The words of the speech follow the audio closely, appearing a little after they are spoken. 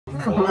I'm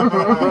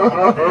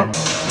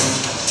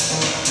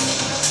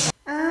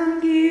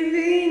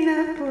giving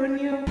up on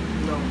you.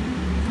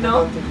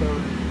 No?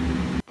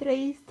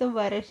 Trăiți,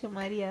 tovarășă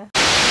Maria.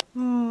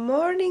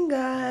 Morning,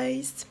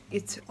 guys!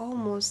 It's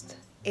almost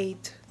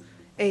 8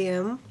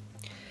 a.m.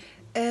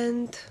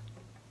 and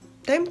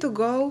time to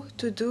go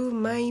to do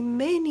my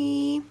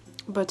mani.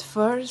 But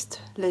first,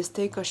 let's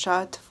take a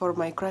shot for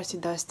my crusty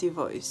dusty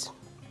voice.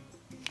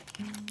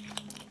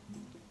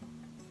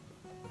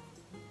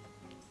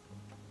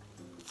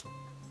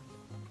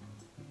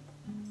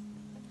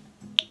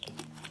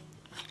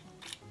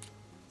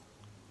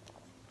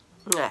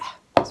 Ah,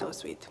 so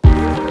sweet.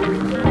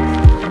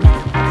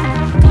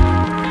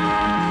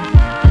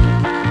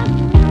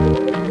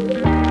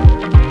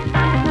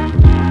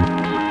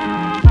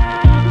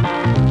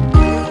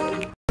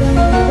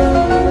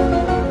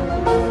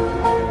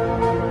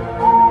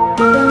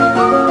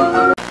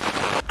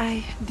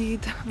 I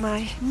did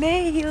my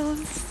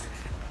nails.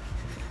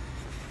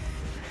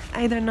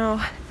 I don't know,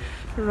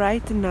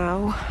 right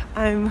now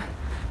I'm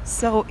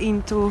so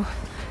into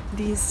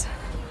these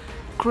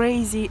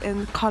crazy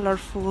and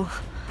colorful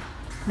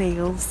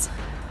nails.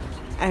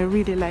 I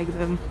really like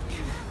them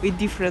with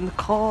different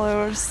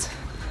colors.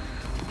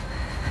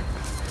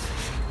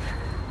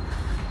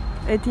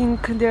 I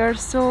think they are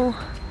so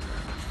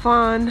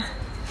fun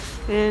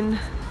and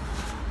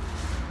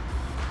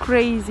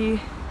crazy.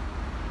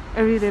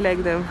 I really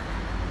like them.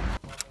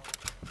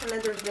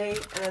 Another day,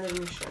 another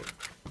mission.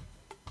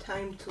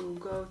 Time to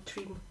go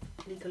trim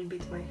a little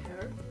bit my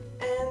hair.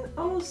 And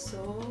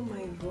also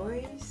my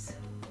voice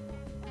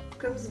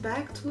comes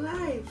back to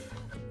life.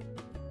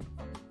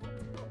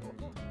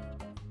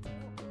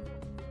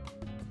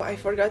 I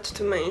forgot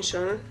to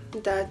mention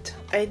that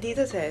I did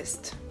a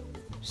test,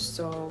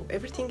 so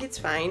everything is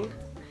fine.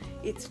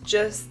 It's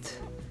just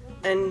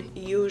an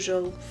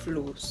usual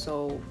flu,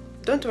 so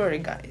don't worry,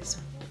 guys.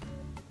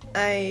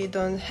 I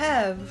don't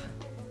have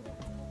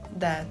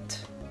that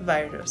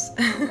virus.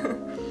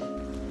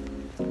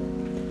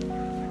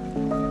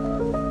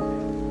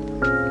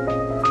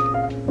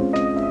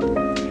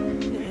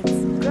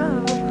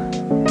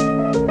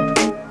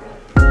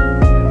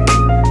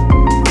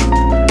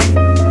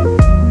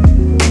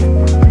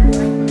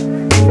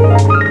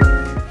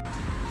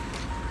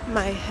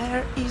 My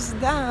hair is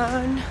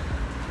done,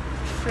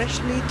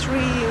 freshly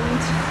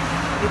trimmed.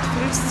 It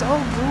feels so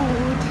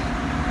good.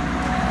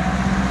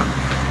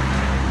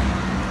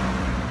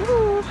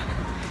 Ooh.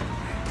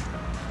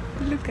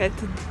 Look at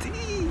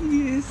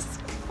this!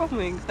 Oh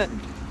my god!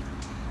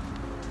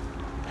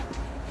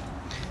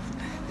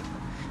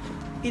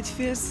 It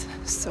feels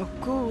so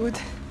good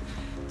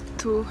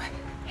to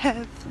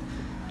have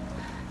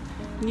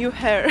new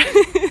hair.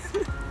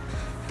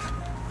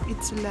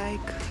 It's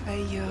like I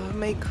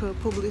make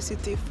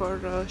publicity for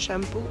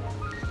shampoo.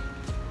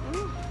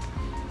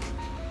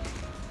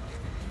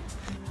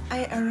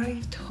 I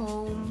arrived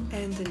home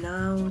and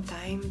now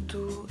time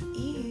to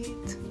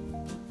eat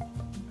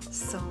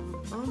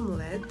some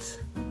omelette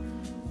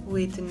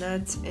with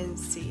nuts and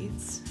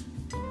seeds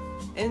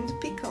and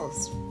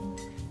pickles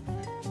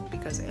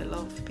because I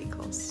love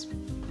pickles.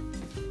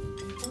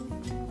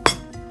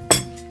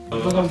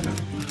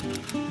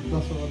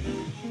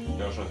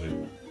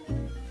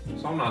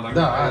 Sau una, dacă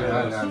Da,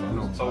 alea,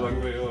 nu. Sau dacă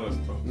vrei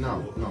ăsta. Nu,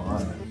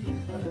 alea.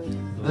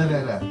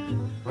 Alea.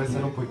 Vrei să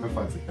nu pui pe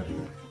față, chiar.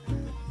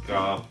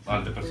 Ca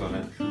alte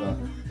persoane. Da.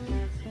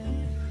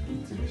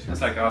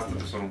 Asta e că asta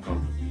trebuie să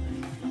aruncăm.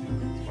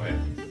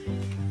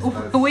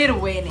 We're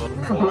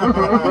winning.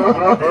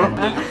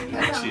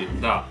 Deci,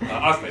 da,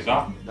 asta e,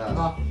 da?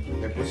 Da.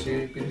 E pus și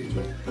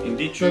indiciul.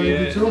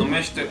 Indiciul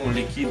numește un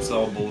lichid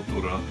sau o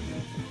băutură.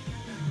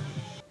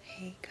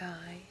 Hey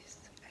guys,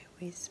 I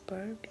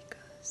whisper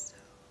because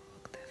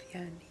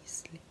Octavian is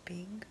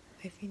sleeping.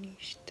 I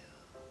finished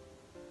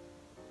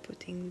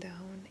putting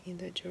down in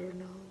the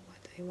journal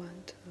what I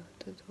want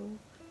to do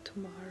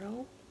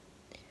tomorrow.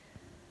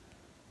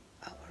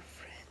 Our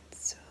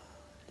friends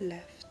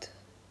left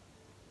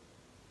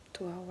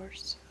 2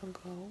 hours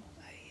ago.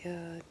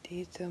 I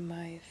did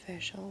my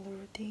facial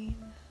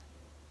routine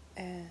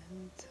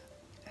and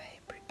I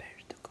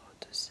prepared to go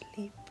to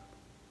sleep.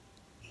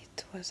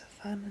 It was a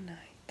fun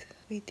night.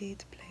 We did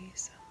play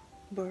some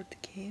board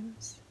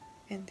games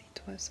and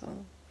it was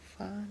all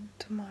fun.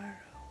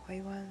 Tomorrow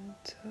I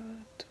want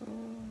to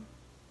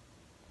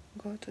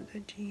go to the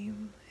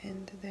gym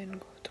and then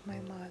go to my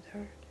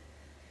mother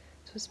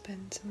to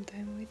spend some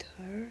time with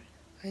her.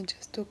 I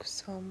just took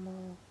some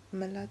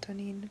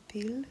melatonin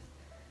pill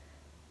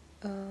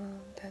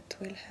that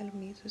will help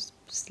me to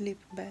sleep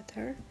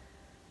better,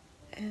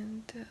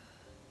 and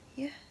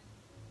yeah,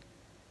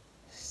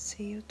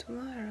 see you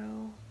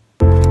tomorrow.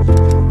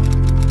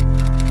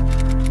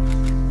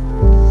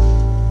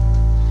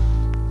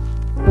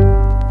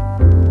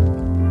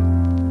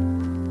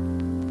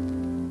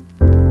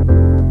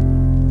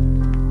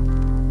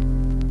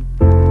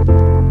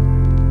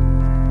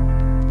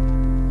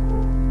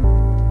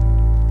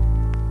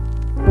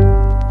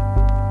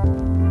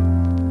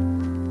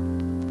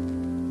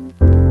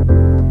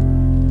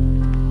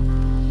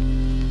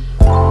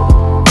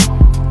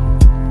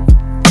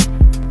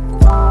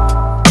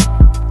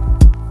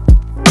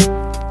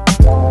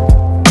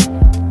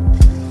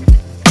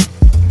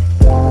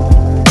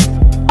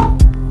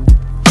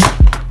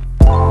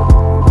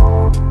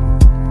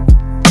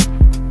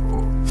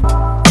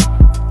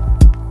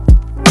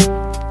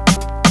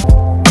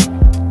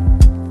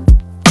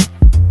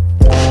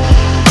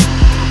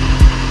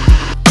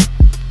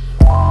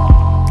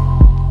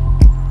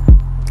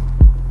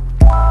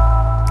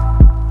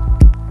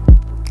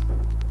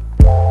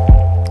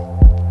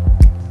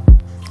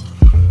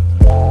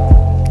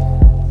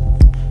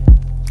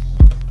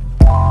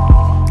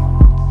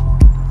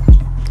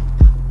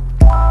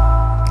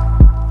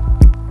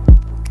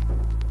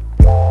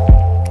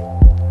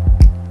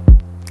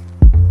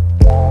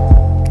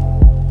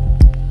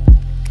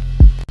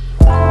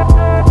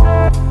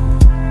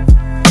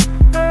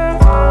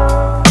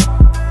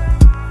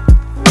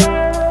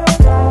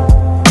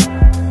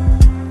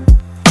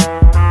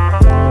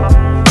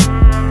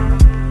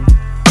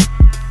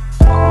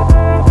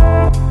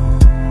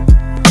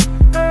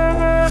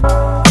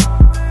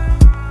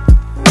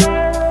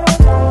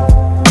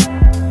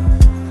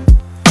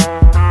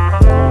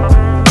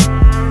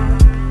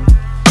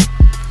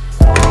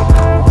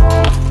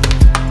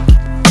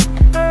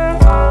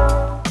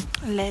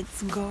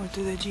 let's go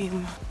to the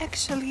gym.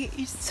 Actually,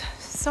 it's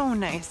so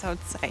nice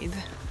outside.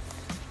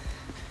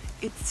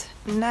 It's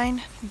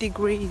 9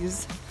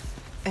 degrees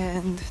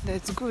and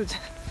that's good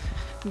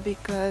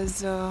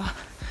because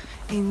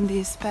in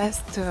these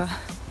past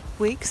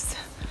weeks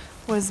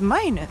was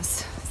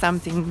minus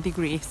something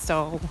degrees,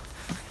 so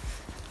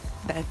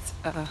that's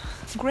a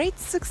great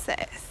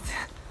success.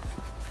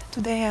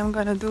 Today I'm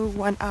gonna do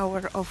 1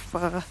 hour of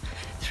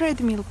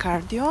treadmill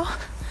cardio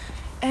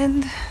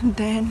and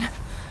then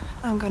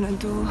I'm gonna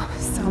do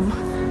some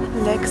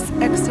legs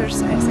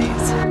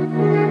exercises.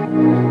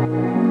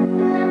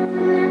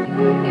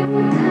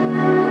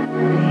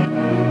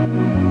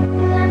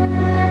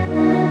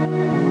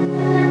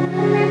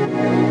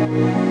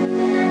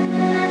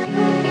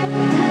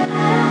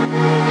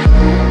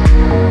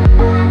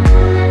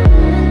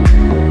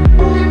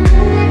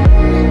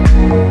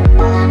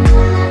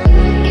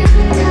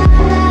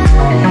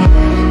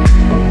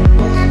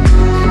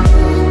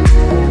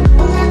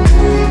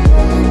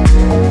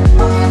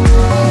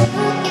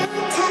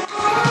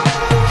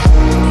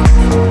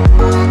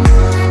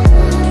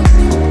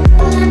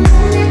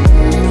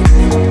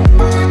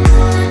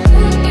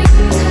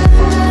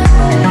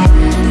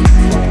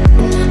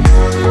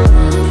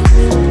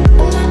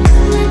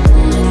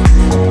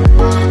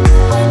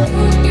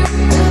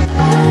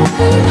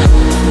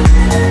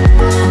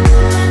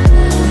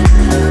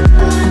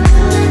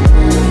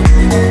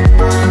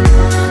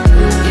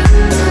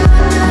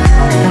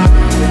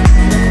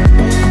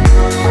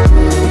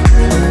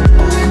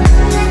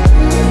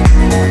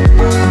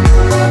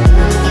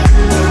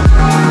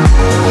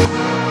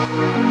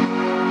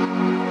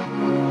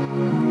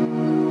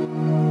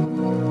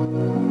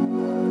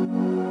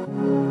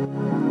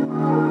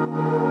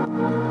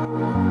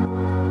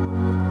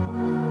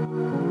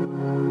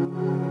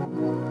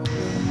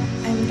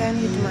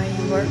 With my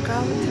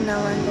workout,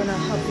 now I'm gonna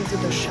hop into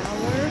the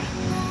shower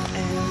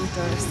and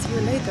see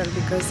you later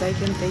because I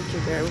can take you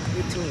there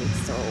with me,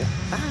 so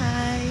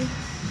bye!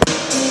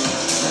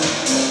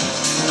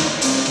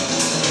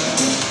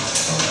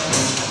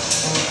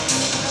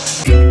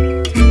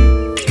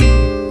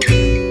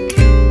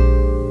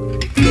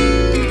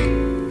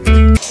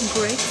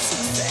 Great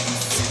success!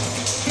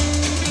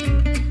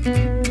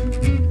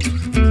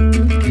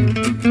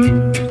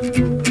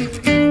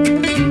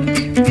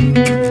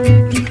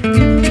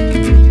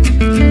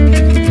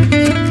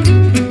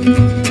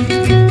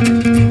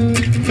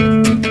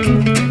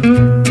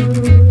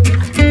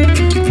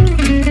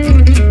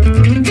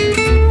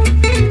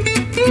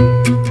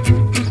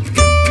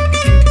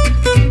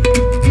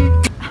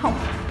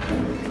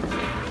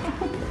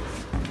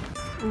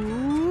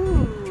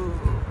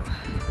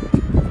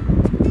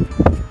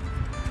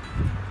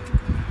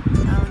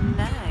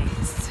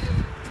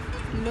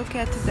 Look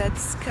at that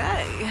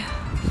sky.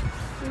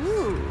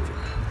 Ooh.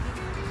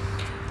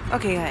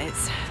 Okay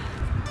guys,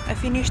 I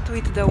finished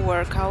with the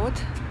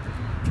workout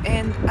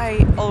and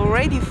I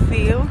already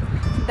feel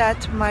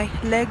that my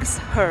legs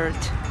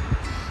hurt.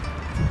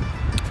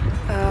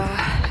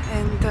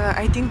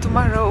 I think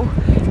tomorrow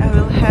I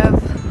will have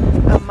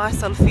a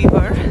muscle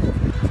fever.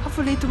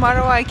 Hopefully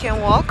tomorrow I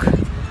can walk.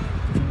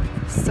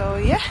 So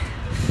yeah.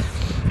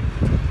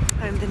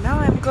 And now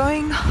I'm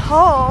going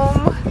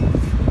home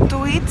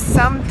to eat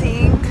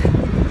something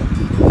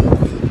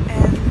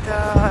and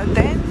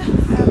then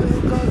I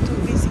will go to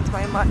visit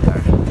my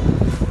mother.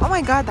 Oh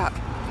my god,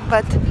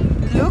 but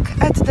look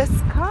at the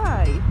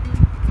sky!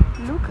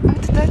 Look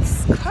at that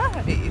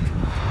sky!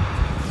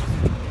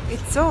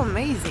 It's so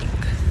amazing.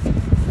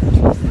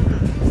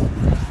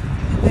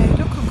 And I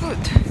look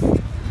good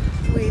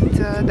with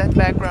that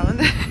background.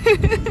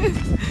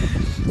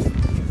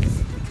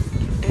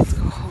 Let's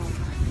go home.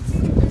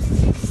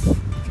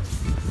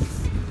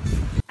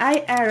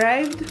 I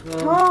arrived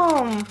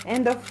home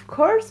and of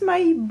course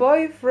my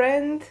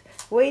boyfriend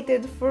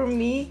waited for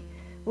me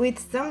with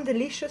some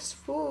delicious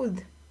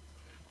food.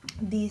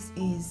 This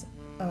is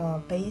a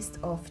paste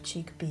of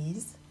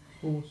chickpeas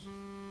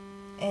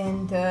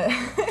and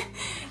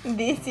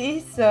this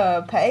is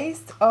a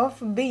paste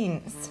of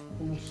beans.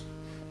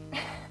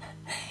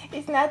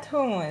 It's not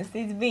hummus,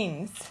 it's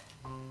beans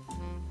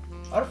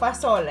or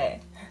fasole.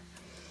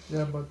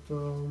 Yeah, but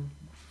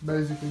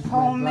basically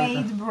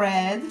Homemade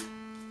bread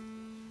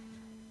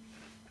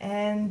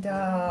and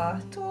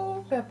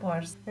 2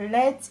 peppers.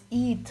 Let's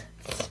eat.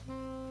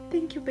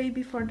 Thank you,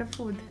 baby, for the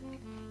food.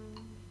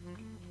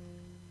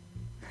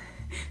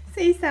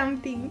 Say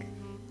something.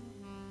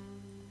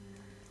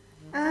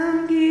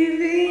 I'm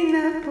giving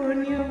up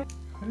on you.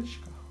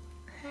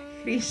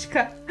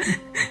 Hrishka.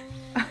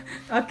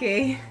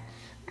 Okay.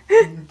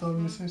 You told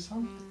me to say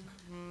something.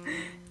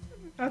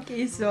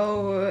 Okay,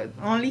 so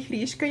only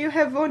Hrishka you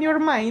have on your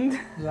mind.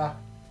 Yeah,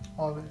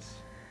 always.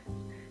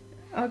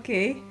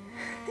 Okay.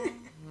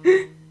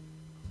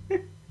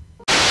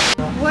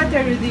 What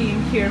are you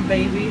doing here,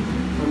 baby?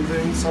 I'm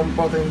doing some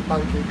protein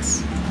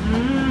pancakes.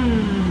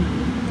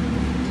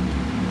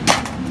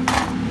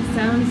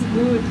 Sounds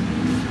good.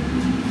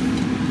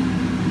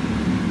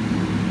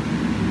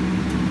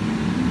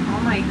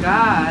 Oh my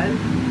god.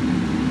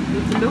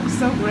 It looks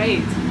so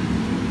great.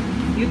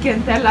 you can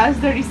tell us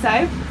the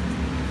recipe?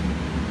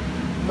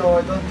 No,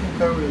 I don't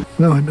think I will.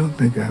 No, I don't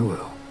think I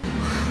will.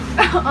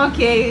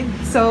 Okay,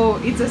 so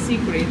it's a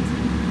secret.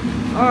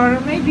 Or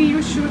maybe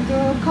you should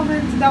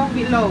comment down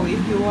below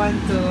if you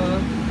want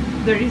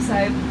the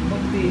recipe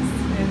of this,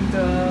 and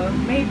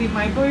maybe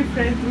my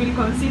boyfriend will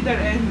consider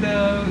and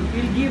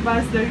will give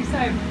us the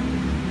recipe.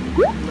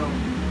 No.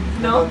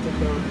 No? I don't think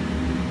I will.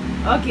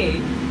 Okay,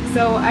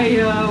 so I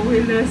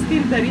will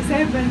steal the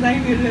recipe and I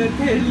will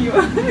tell you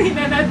in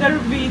another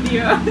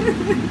video.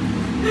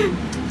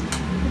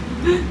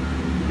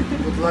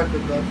 Good luck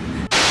with that.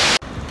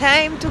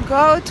 Time to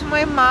go to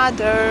my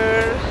mother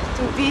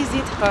to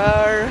visit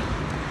her.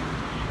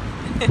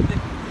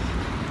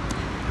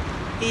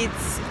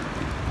 It's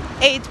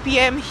 8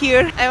 p.m.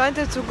 here. I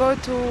wanted to go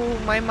to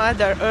my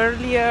mother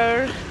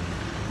earlier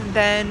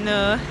than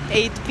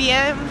 8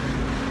 p.m.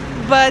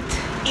 but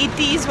it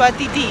is what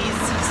it is.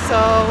 So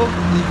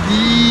It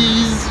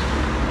is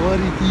what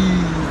it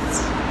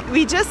is.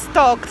 we just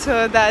talked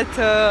that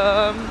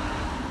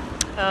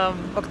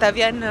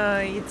Octavian,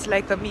 it's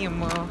like a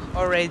meme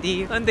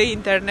already on the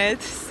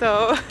internet.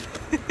 So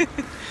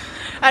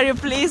are you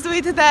pleased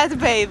with that,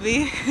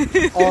 baby?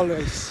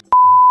 Always.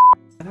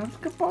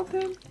 Că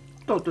poate,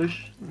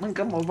 totuși,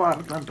 mâncăm o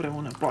vartă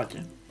împreună,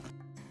 poate.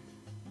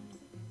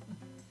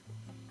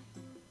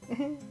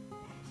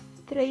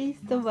 Trăiți,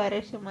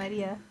 tovarășă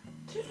Maria.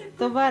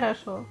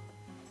 Tovarășo.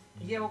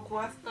 Eu cu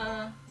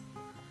asta...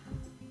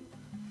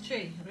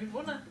 Ce-i? Nu-i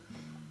bună?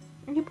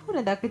 E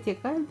bună, dacă ți-e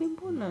cald, e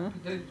bună.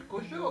 De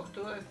cu joc, tu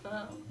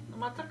ăsta...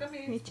 Numai că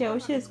mi-e... E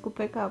Ceaușescu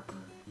pe cap.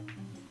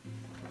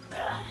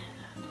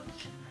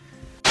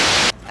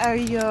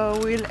 I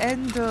will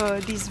end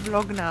this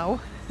vlog now.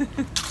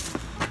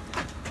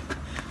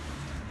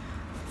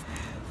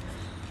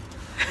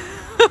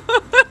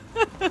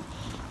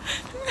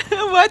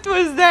 What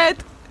was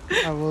that?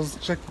 I was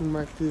checking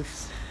my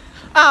teeth.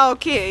 Ah,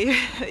 okay.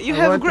 You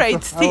have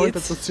great I wanted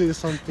teeth. to see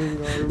something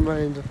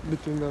remained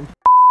between them.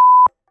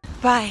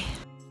 Bye.